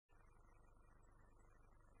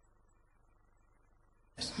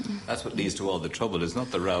That's what leads to all the trouble, is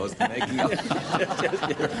not the row, it's the making up.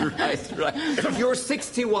 Right. You're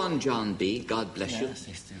 61, John B., God bless you.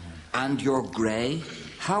 61. And you're grey.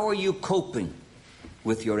 How are you coping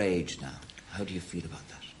with your age now? How do you feel about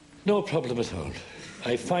that? No problem at all.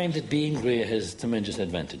 I find that being grey has tremendous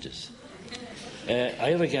advantages.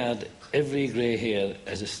 I regard every grey hair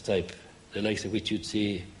as a stripe, the likes of which you'd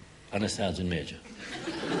see on a sergeant major.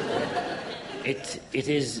 It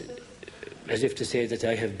is as if to say that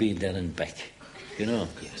I have been there and back, you know.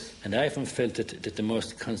 Yes. And I often felt that the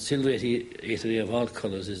most conciliatory of all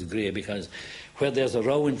colours is grey, because where there's a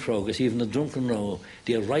row in progress, even a drunken row,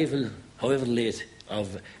 the arrival, however late,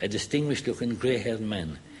 of a distinguished-looking grey-haired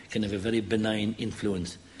man can have a very benign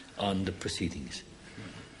influence on the proceedings.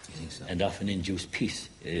 You think so? And often induce peace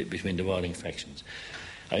between the warring factions.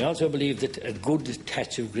 I also believe that a good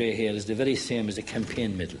touch of grey hair is the very same as a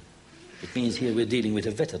campaign medal. It means here we're dealing with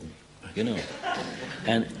a veteran, you know.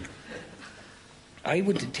 And I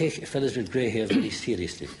would take fellas with grey hair very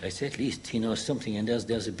seriously. I say at least he knows something, and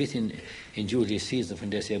there's a bit in Julius Caesar when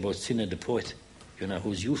they say about Cinna the poet, you know,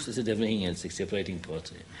 who's useless at everything else except writing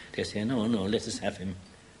poetry. They say, no, let us have him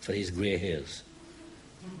for his grey hairs.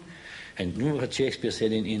 And remember what Shakespeare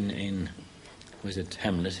said in was it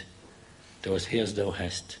Hamlet? Those hairs thou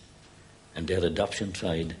hast, and their adoption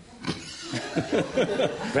tried.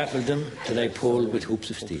 Grappled them till I pulled with hoops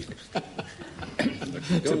of steel.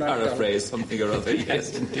 To paraphrase something or other,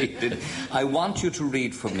 yes, indeed. I want you to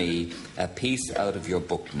read for me a piece out of your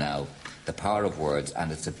book now, The Power of Words,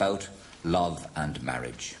 and it's about love and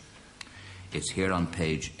marriage. It's here on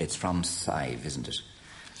page, it's from Sive, isn't it?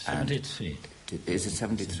 73. Is it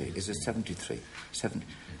 73? Is it 73?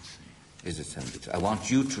 Is it 73? I want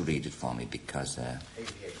you to read it for me because...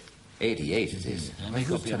 88 it is.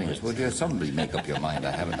 Who's telling us? Would you somebody make up your mind? I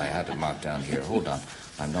haven't. I had it marked down here. Hold on.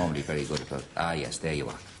 I'm normally very good about... yes, there you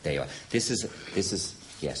are. There you are. This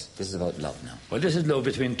is about love now. Well, this is love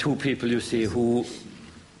between two people, you see, who